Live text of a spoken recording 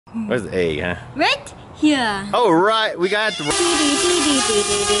Where's the egg, huh? Right here. Oh, right. We got the... Okay, here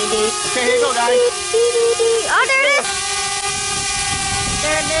you go, guys. Oh, there it is.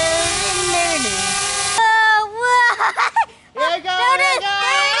 There it is. There it is. Oh, whoa. Here you go. There it is.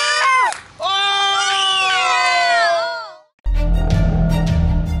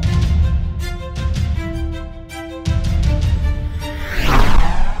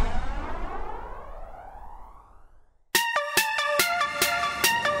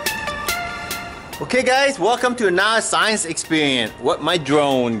 Okay guys, welcome to another science experience. What my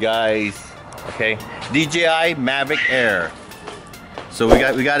drone, guys. Okay, DJI Mavic Air. So we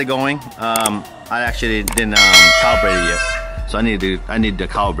got it going. I actually didn't calibrate it yet, so I need to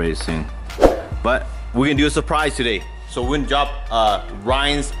calibrate it soon. But we're gonna do a surprise today. So we're gonna drop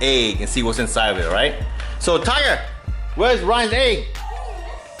Ryan's egg and see what's inside of it, right? So Tiger, where's Ryan's egg?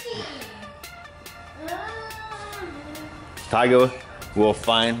 Tiger will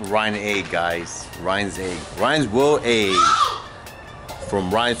find Ryan's egg, guys. Ryan's egg. Ryan's world egg from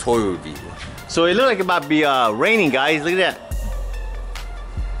Ryan Toysreview. So it looks like it about to be raining, guys. Look at that.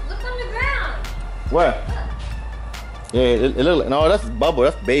 Look on the ground. Where? Yeah, it looks like, no, that's bubble.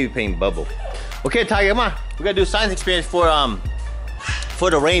 That's baby paint bubble. Okay, Tiger, come on. We gotta do a science experience for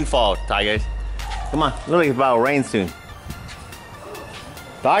the rainfall, Tiger. Come on. Look like it's about to rain soon.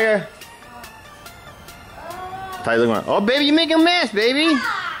 Tiger. Tiger, look around. Oh, baby, you making a mess, baby.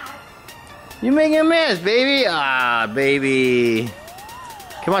 You making a mess, baby. Ah, baby.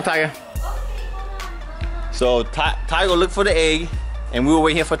 Come on, Tiger. So, Tiger will look for the egg, and we will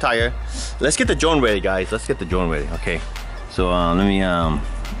wait here for Tiger. Let's get the drone ready, guys. Let's get the drone ready. Okay. So, let me, and,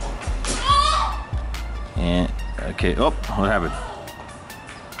 okay. Oh, what happened?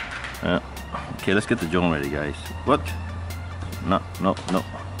 Okay, let's get the drone ready, guys. What? No.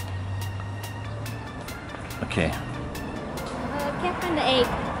 Okay. Can't find the egg.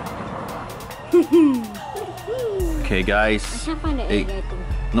 Okay, guys. I can't find the egg, I think.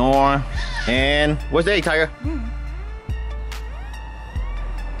 No. And where's the egg, Tiger?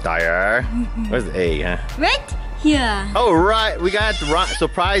 Tiger. Where's the egg, huh? Right here. Oh, right. We got the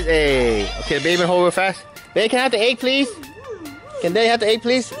surprise egg. Okay, baby, hold real fast. Baby, can I have the egg, please? Can they have the egg,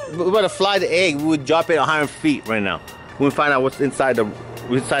 please? We're about to fly the egg. We would drop it 100 feet right now. We'll find out what's inside the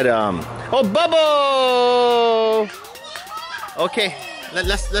oh, bubble! Okay,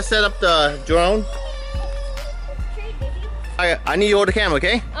 let's set up the drone. I need you to hold the camera,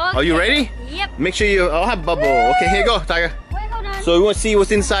 okay? Are you ready? Yep. Make sure I'll have bubble. Okay, here you go, Tiger. Wait, hold on. So we want to see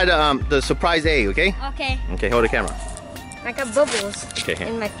what's inside the surprise egg, okay? Okay. Okay, hold the camera. I got bubbles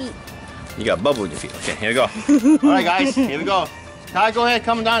in my feet. You got bubble in your feet. Okay, here we go. All right, guys, here we go. Tiger, go ahead,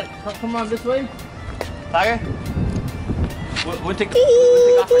 come down. Come on this way. Tiger. We'll take off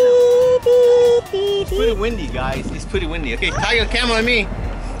right now. It's pretty windy, guys. It's pretty windy. Okay, Tiger, camera on me.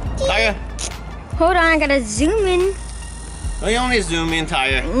 Tiger. Hold on, I gotta zoom in. No, you only zoom in,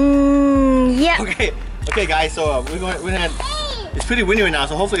 Tiger. Yeah. Okay, guys. So we're gonna. It's pretty windy right now,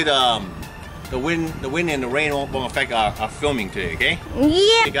 so hopefully the wind and the rain won't affect our filming today. Okay.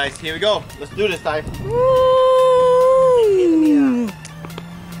 Yeah. Okay, guys. Here we go. Let's do this, Tiger.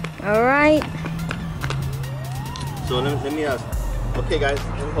 All right. So let me okay guys,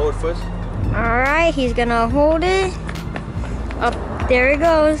 let me hold it first. Alright, he's gonna hold it. Up, there it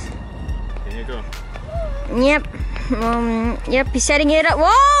goes. Okay, here you go. Yep. Yep, he's setting it up.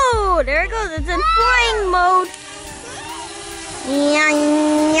 Whoa! There it goes. It's in flying mode.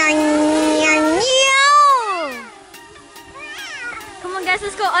 Come on guys,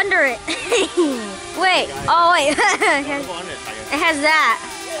 let's go under it. Wait, oh wait. It has that.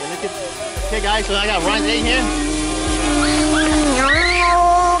 Okay guys, so I got Ryan's egg here.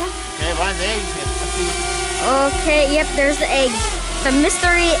 Okay, Ryan's egg. Okay, yep, there's the egg. The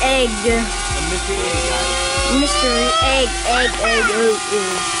mystery egg. The mystery egg, guys. Mystery egg.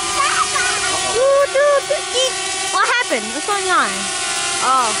 What happened? What's going on?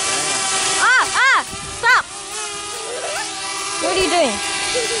 Oh. Stop! What are you doing?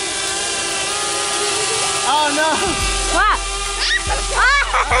 Oh no! What?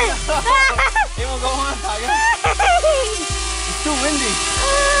 It won't go on, Tiger. It's too windy.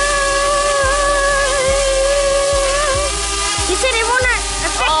 You said it won't affect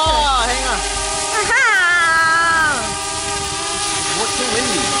us. Oh, hang on. It's too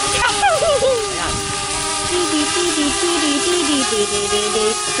windy. Hang on.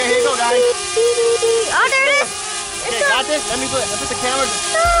 Okay, here you go, guys. Oh, there it is. Okay, got this? Let me put the camera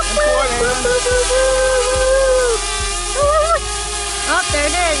and pour it in. Oh, there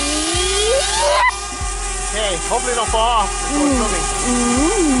it is. Okay, hopefully it don't fall off before swimming.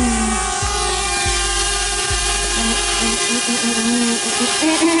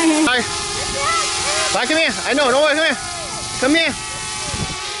 Bye, come here. I know, no way, come here. Come here.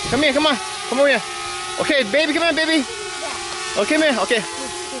 Come here, come on. Come over here. Okay, baby, come here, baby. Okay, come here, okay.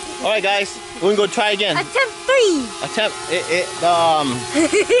 Alright guys, we're gonna go try again. Attempt 3. Attempt, the egg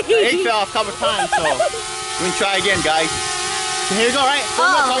fell off a couple times, so we're gonna try again, guys. So here we go, right? So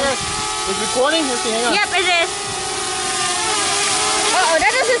it's recording? Let's see, hang on. Yep, it is. Uh-oh,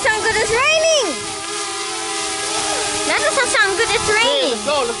 that doesn't sound good, it's raining. That doesn't sound good, it's raining.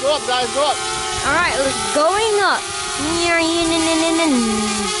 Okay, let's go up, guys, go up. Alright, it's going up.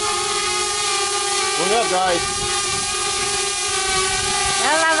 Going up, guys.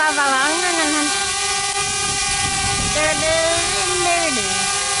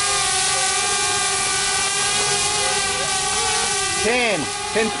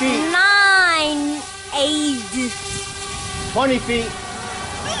 10 feet. 9, 8. 20 feet.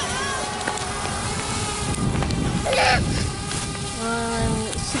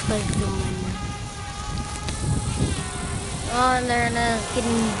 Oh, they're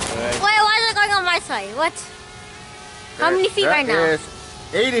getting. Wait, why is it going on my side? What? How many feet right now? Is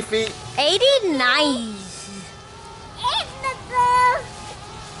 80 feet. 80? Nice.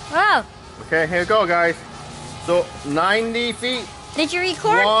 Wow. Okay, here we go, guys. So 90 feet. Did you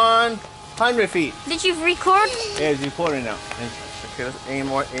record? 100 feet. Did you record? Yeah, it's recording now. Okay, let's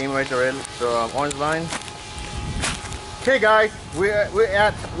aim right there, the orange line. Okay, guys, we're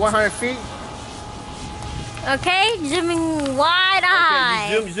at 100 feet. Okay, zooming wide eye.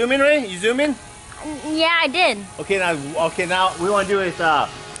 Okay, you zoom in, Ray? You zoom in? Yeah, I did. Okay, now we want to do is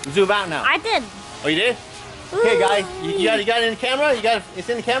zoom out now. I did. Oh, you did? Okay, guys, you got it in the camera? It's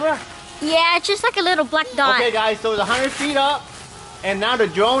in the camera? Yeah, it's just like a little black dot. Okay, guys, so it's 100 feet up, and now the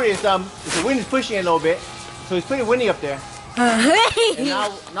drone is the wind is pushing it a little bit, so it's pretty windy up there. And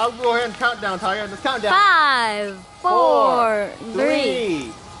now we'll go ahead and count down, Tyler. Let's count down. 5, 4,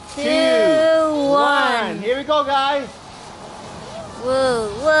 3, 2, 1. Here we go, guys. Whoa,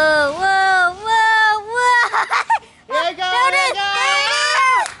 whoa, whoa, whoa, whoa. Here we go.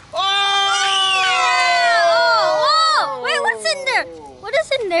 Oh, wait, what's in there? What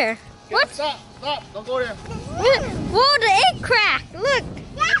is in there? What? Stop, don't go there. Whoa, the egg cracked. Look.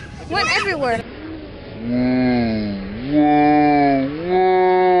 Went everywhere.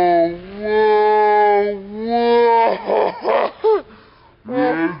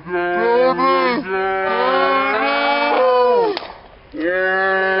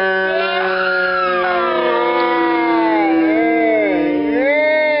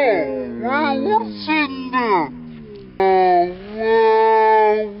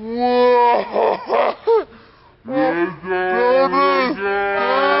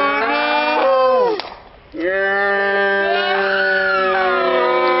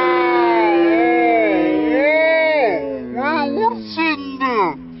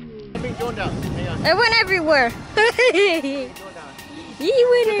 It went everywhere. He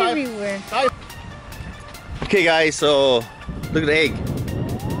went everywhere. Okay, guys, so look at the egg.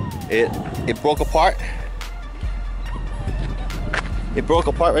 It broke apart. It broke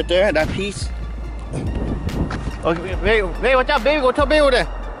apart right there, that piece. Okay, baby, watch out, baby. Go tell baby over there.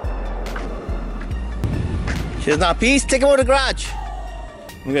 She's not a piece. Take him over to the garage.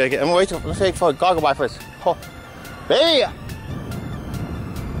 I'm gonna wait. Let's take for a goggle by first. Oh, baby.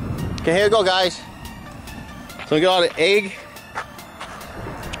 Okay, here we go, guys. So we get all the egg.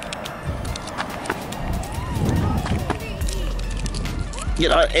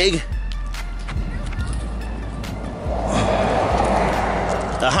 Get our egg.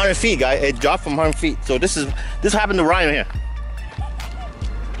 100 feet, guys. It dropped from 100 feet. So this happened to Ryan here.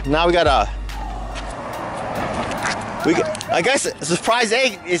 Now we got I guess a surprise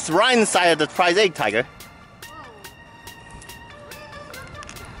egg. It's Ryan's side of the surprise egg, Tiger.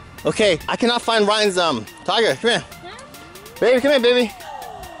 Okay, I cannot find Ryan's Tiger. Come here, baby. Come here, baby.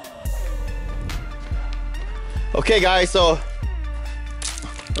 Okay, guys. So,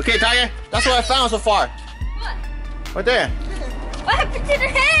 okay, Tiger. That's what I found so far. What? Right there. What happened to the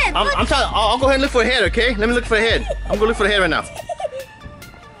head? I'm trying. I'll go ahead and look for the head. Okay, let me look for the head. I'm gonna look for the head right now.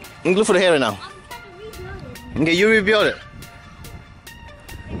 I'm gonna look for the head right now. Okay, you rebuild it.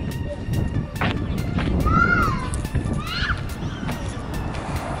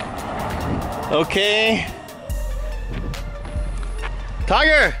 Okay.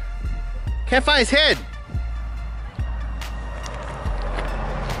 Tiger! Can't find his head.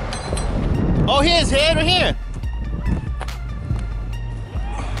 Oh, here's his head right here.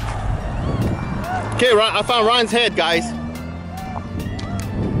 Okay, I found Ryan's head, guys.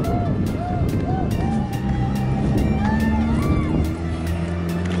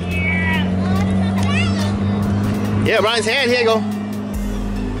 Yeah, Ryan's head. Here you go.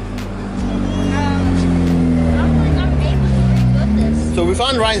 So we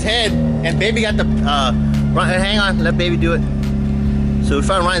found Ryan's head, and baby got the hang on, let baby do it. So we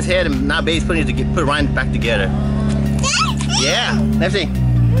found Ryan's head, and now baby's put Ryan back together. Yeah, let's see.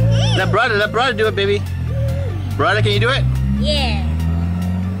 Let brother do it, baby. Brother, can you do it? Yeah.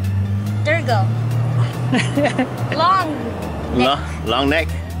 There you go. Long neck.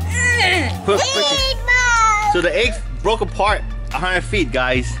 So the egg broke apart 100 feet,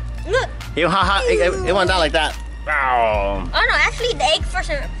 guys. Look. It went down like that. Oh no, actually the egg first.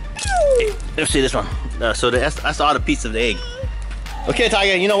 Let's see this one. So that's all the piece of the egg. Okay,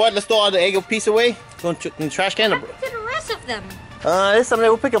 Tiger, you know what? Let's throw all the egg piece away. Go in the trash can. What happened to the rest of them? There's some that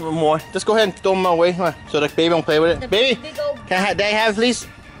we'll pick up more. Just go ahead and throw them away so the baby won't play with it. Baby, can they have please?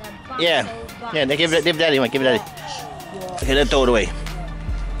 Yeah. Yeah, they give daddy one. Give it daddy. Okay, let's throw it away.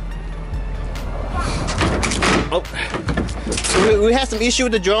 Oh. So we had some issue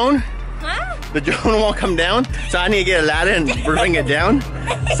with the drone. Huh? The drone won't come down, so I need to get a ladder and bring it down.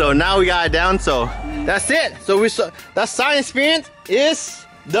 So now we got it down, so that's it. So that science experience is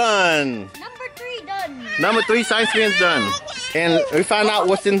done. Number 3 done. Number 3 science experience done. And we found out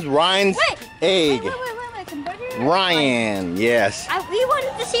what's in Ryan's egg. Wait. Ryan, yes. We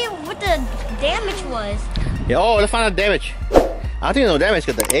wanted to see what the damage was. Yeah, oh, let's find out the damage. I think no damage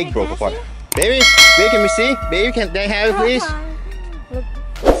because the egg broke apart. Baby, can we see? Baby, can they have it, please? Look,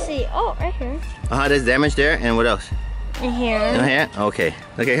 let's see. Oh, right here. There's damage there, and what else? In here. In here? Okay.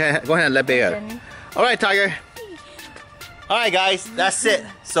 Okay, go ahead and let baby out. All right, Tiger. All right, guys, that's it.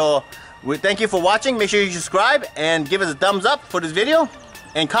 So, we thank you for watching. Make sure you subscribe and give us a thumbs up for this video.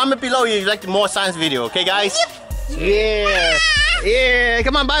 And comment below if you'd like more science video. Okay, guys? Yep. Yeah. Yeah.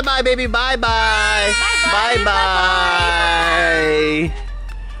 Come on, bye-bye, baby. Bye-bye. Bye-bye.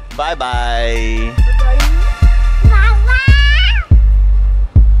 Bye-bye.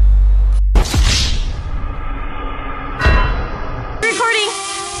 Recording.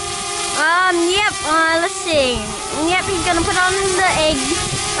 Yep. Let's see. Yep, he's gonna put on the egg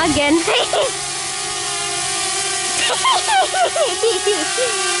again.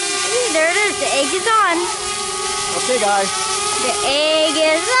 There it is. The egg is on. Okay, guys. The egg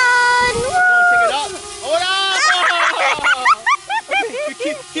is on. Woo! Pick it up. Hold on.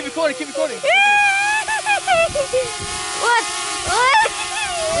 Okay, keep recording. Keep recording. What?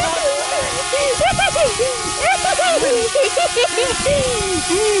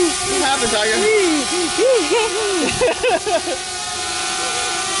 What happened, Tiger?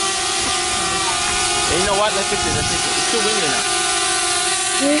 Hey, you know what? Let's fix it. It's too windy now.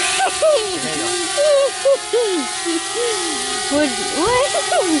 There you go.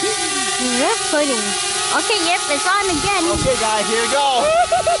 We're pudding. Okay, yep, it's on again. Okay, guys, here we go.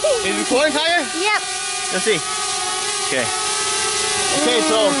 Is it recording, Tiger? Yep. Let's see. Okay. Okay,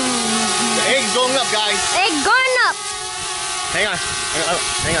 so the egg's going up, guys. Egg going up. Hang on.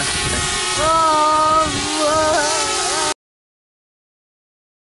 Hang on.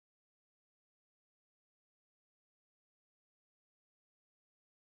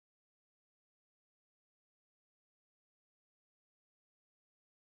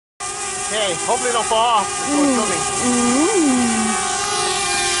 Okay, hopefully it don't fall off. It's going swimming.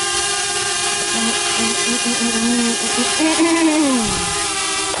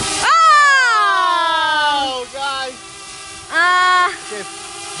 Oh, guys. Okay,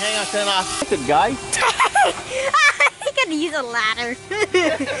 hang on, turn it off. Good guys. You gotta use a ladder.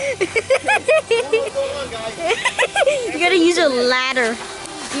 You gotta use a ladder.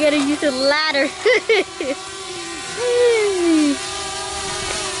 You gotta use a ladder.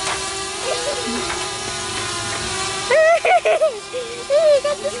 You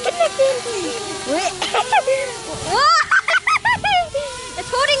got disconnected. It's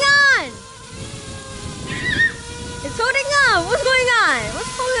holding on. It's holding on. What's going on?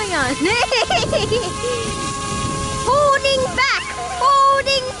 What's going on? Holding back.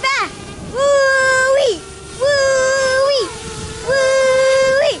 Holding back. Woo-wee. Woo-wee.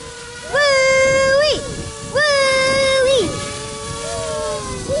 Woo-wee. Woo-wee. Woo-wee.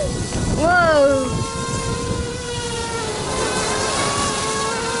 Whoa.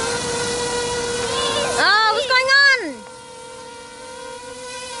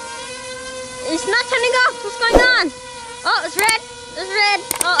 It's not turning off. What's going on? Oh, it's red. It's red.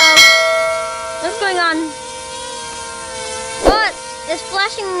 Uh-oh. What's going on? What? It's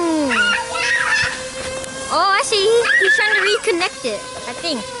flashing. Oh, I see. He's trying to reconnect it, I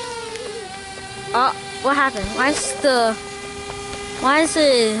think. Oh, what happened? Why is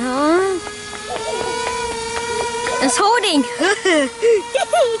it? Huh? It's holding.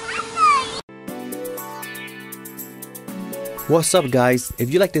 What's up, guys?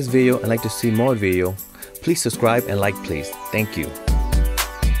 If you like this video and like to see more video, please subscribe and like, please. Thank you.